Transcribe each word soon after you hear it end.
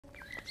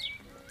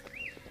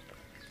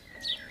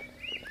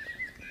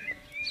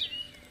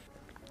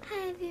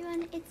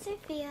It's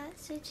Sophia.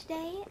 So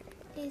today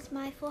is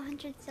my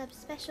 400 subs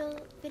special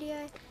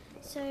video.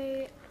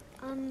 So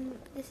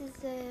this is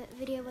the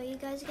video where you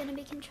guys are going to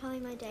be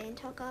controlling my day in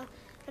Toca,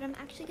 but I'm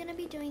actually going to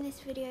be doing this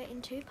video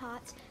in two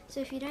parts. So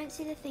if you don't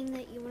see the thing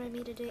that you wanted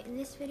me to do in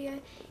this video,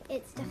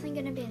 it's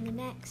definitely going to be in the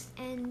next,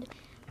 and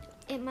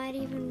it might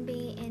even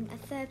be in a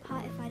third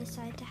part if I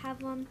decide to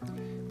have one.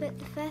 But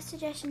the first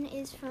suggestion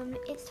is from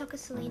Itz Toca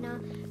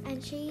Zirab,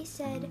 and she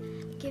said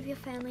give your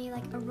family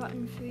like a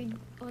rotten food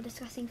or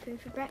disgusting food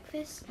for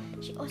breakfast.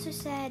 She also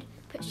said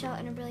put Shell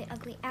in a really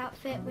ugly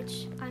outfit,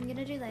 which I'm going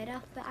to do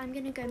later, but I'm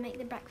going to go make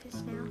the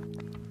breakfast now.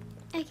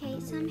 Okay,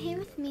 so I'm here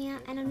with Mia,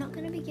 and I'm not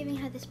going to be giving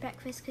her this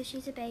breakfast because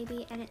she's a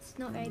baby and it's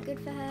not very good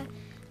for her.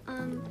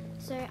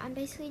 So I'm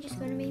basically just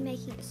going to be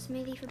making a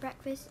smoothie for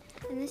breakfast,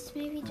 and this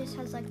smoothie just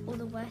has like all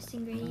the worst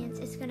ingredients.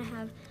 It's going to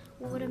have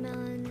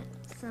watermelon,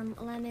 some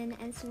lemon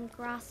and some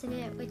grass in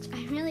it, which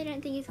I really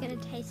don't think is going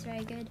to taste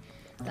very good.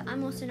 But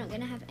I'm also not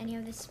going to have any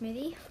of this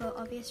smoothie for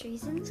obvious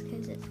reasons,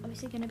 because it's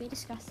obviously going to be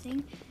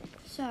disgusting.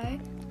 So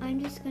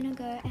I'm just going to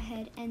go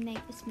ahead and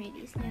make the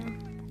smoothies now.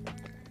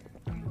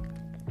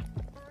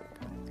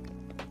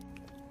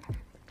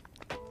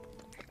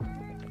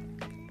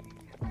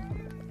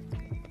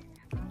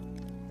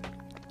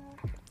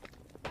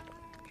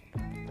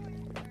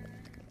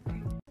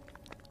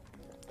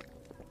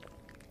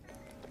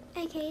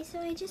 Okay, so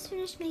I just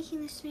finished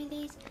making the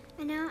smoothies,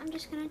 and now I'm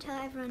just going to tell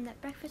everyone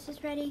that breakfast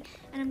is ready,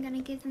 and I'm going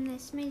to give them their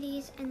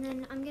smoothies, and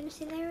then I'm going to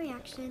see their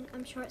reaction.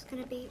 I'm sure it's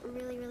going to be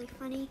really, really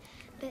funny,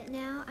 but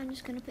now I'm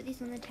just going to put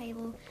these on the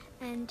table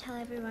and tell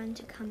everyone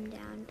to come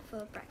down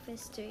for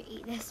breakfast to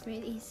eat their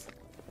smoothies.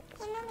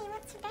 Hey Mummy,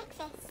 what's for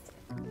breakfast?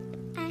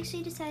 I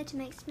actually decided to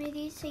make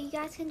smoothies, so you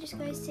guys can just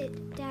go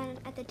sit down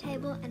at the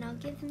table and I'll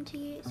give them to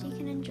you so you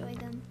can enjoy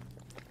them.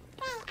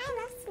 Great, I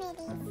love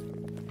smoothies.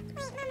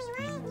 Wait, Mummy,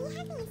 why aren't you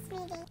having a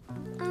smoothie?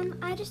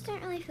 I just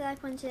don't really feel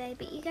like one today,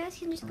 but you guys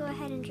can just go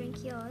ahead and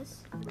drink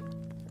yours. OMG,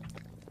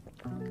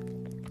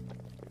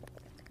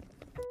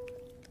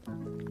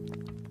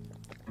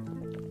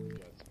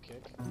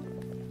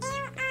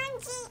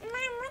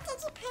 Mom, what did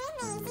you put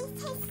in these? These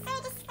taste so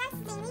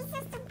disgusting. These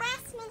are the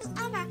worst smoothie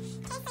ever.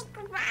 Tastes like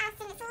grass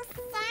and it's all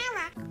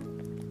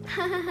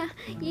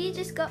sour. You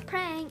just got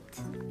pranked.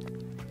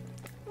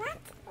 What?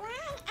 Why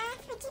on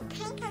earth would you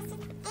prank us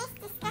with this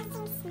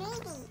disgusting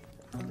smoothie?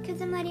 Because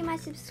I'm letting my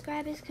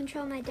subscribers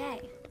control my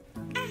day.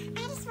 I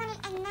just wanted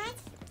a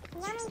nice,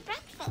 yummy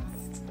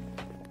breakfast.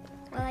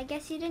 Well, I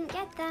guess you didn't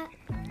get that.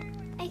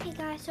 Okay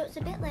guys, so it's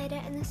a bit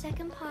later, and the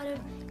second part of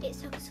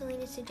Itz Toca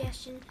Zirab's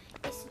suggestion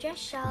is to dress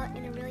Charlotte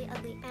in a really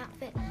ugly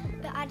outfit,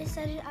 but I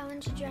decided I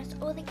wanted to dress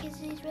all the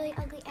kids in these really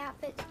ugly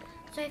outfits,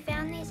 so I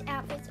found these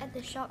outfits at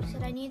the shops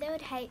that I knew they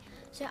would hate,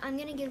 so I'm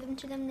going to give them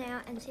to them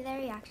now and see their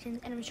reactions,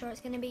 and I'm sure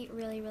it's going to be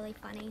really, really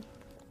funny.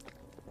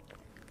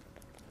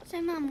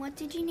 So Mum, what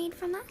did you need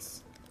from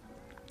us?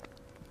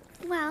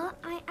 Well,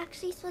 I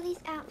actually saw these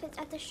outfits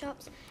at the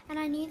shops and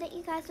I knew that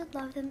you guys would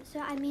love them, so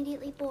I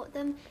immediately bought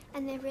them,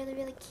 and they're really,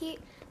 really cute.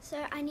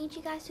 So I need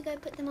you guys to go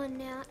put them on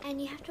now,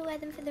 and you have to wear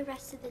them for the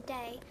rest of the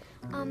day.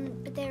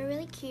 But they're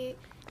really cute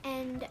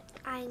and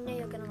I know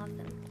you're gonna love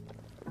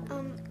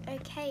them.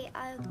 Okay,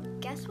 I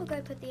guess we'll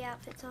go put the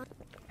outfits on.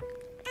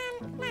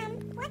 Mum,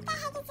 what the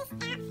heck is this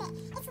outfit?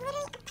 It's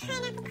literally a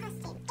pineapple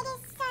costume. It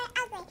is so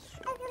ugly.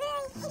 I was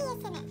literally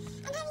hideous in it.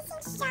 And have you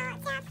seen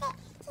Charlotte's outfit?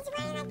 She's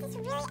wearing like this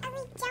really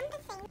ugly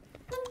jumper thing.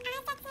 And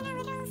Isaac's in a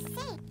little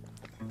suit.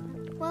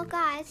 Well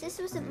guys, this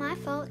wasn't my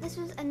fault. This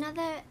was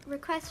another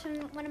request from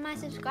one of my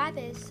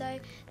subscribers, so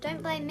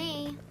don't blame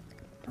me.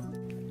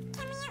 Can we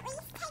at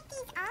least take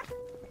these off?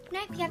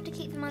 Nope, you have to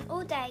keep them on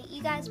all day.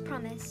 You guys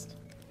promised.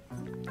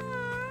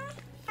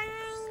 Fine.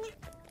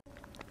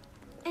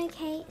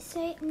 Okay,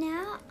 so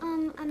now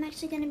I'm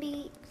actually going to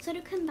be sort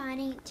of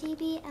combining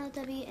TB,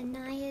 LW and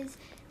Naya's,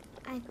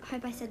 I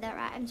hope I said that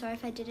right, I'm sorry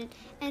if I didn't,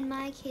 and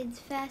my kids'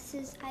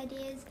 versus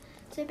ideas.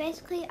 So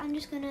basically I'm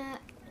just going to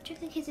trick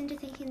the kids into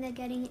thinking they're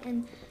getting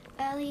an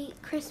early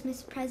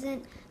Christmas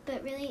present,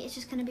 but really it's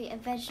just going to be a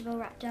vegetable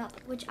wrapped up,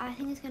 which I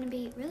think is going to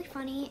be really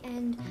funny,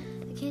 and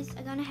the kids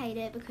are going to hate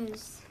it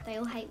because they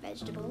all hate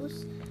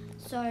vegetables.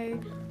 So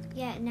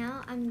yeah,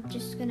 now I'm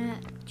just going to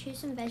choose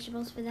some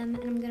vegetables for them,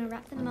 and I'm going to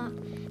wrap them up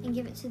and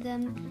give it to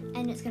them,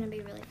 and it's going to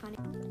be really funny.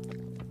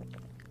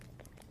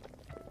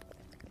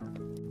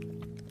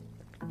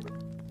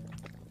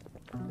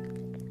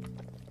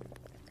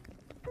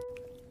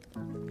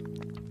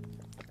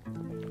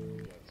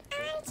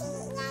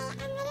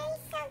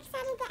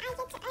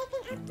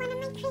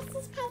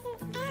 Christmas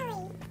presents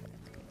early.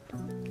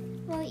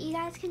 Well, you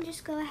guys can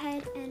just go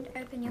ahead and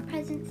open your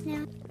presents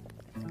now.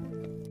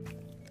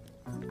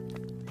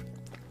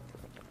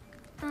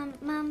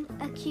 Mum,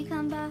 a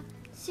cucumber?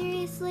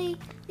 Seriously?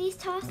 These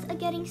tasks are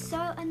getting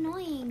so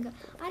annoying.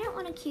 I don't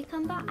want a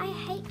cucumber. I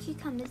hate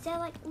cucumbers. They're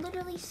like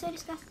literally so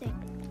disgusting.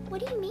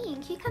 What do you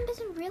mean? Cucumbers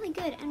are really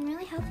good and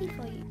really healthy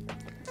for you.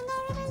 And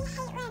I literally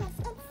hate lettuce.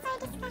 It's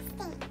so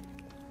disgusting.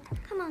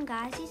 Come on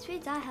guys, these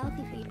foods are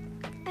healthy for you.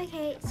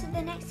 Okay, so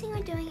the next thing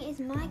we're doing is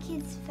my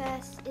kids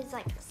first is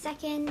like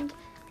second,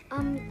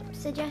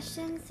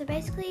 suggestions. So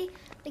basically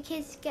the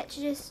kids get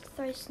to just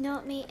throw snow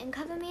at me and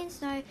cover me in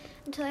snow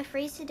until I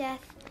freeze to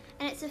death,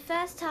 and it's the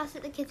first task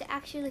that the kids are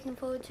actually looking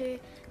forward to,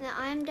 and that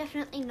I am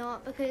definitely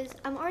not, because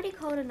I'm already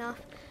cold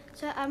enough,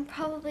 so I'm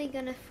probably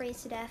gonna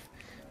freeze to death.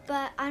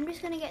 But I'm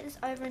just gonna get this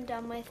over and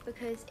done with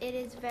because it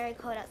is very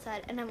cold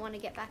outside and I want to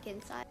get back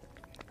inside.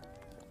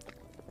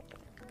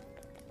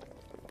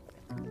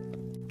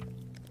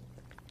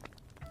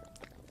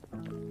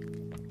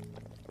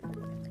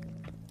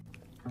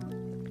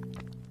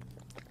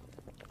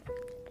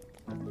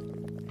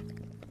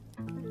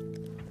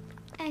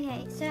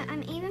 Okay, so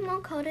I'm even more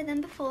colder than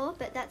before,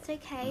 but that's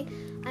okay.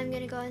 I'm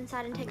gonna go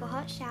inside and take a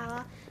hot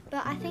shower.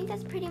 But I think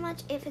that's pretty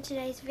much it for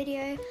today's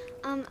video.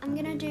 I'm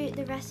gonna do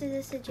the rest of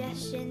the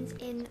suggestions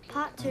in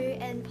part 2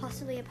 and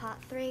possibly a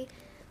part 3.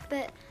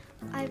 But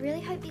I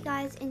really hope you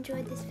guys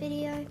enjoyed this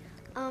video.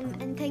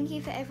 And thank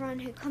you for everyone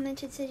who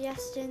commented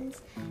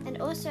suggestions. And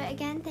also,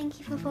 again, thank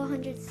you for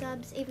 400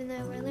 subs, even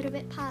though we're a little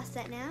bit past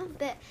that now.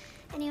 But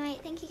anyway,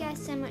 thank you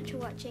guys so much for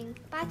watching.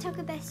 Bye,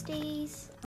 Toca besties!